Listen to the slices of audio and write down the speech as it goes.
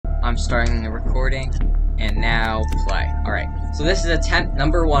I'm starting the recording, and now play. Alright, so this is attempt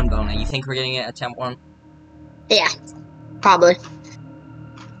number 1, Bona. You think we're getting it attempt 1? Yeah, probably.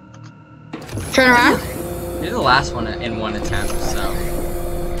 Turn around. You're the last one in one attempt, so...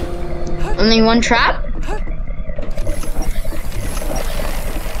 Only one trap?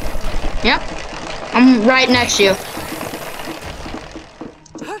 Yep. I'm right next to you.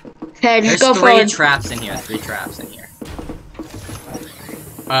 Okay, just go forward. There's 3 traps in here. 3 traps in here.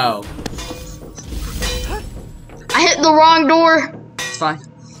 Oh. I hit the wrong door. It's fine.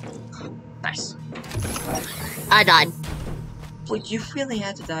 Nice. I died. But you really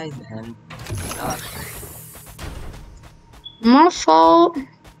had to die then. My fault.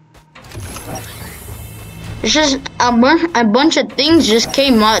 It's just a bunch of things just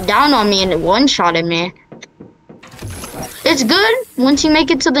came down on me and it one-shotted me. It's good once you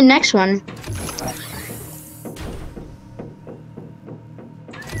make it to the next one.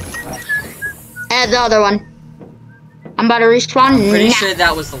 And the other one. I'm about to respawn. I'm pretty sure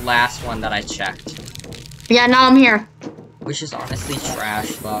that was the last one that I checked. Yeah, now I'm here. Which is honestly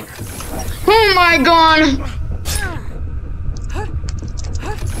trash, though. Oh my god!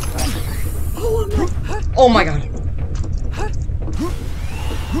 Oh my god!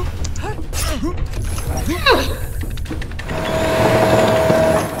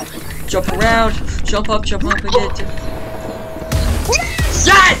 Jump around! Jump up again!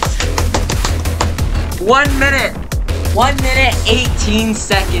 Yes! 1 minute! 1 minute, 18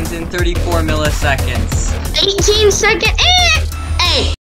 seconds, and 34 milliseconds. 18 seconds?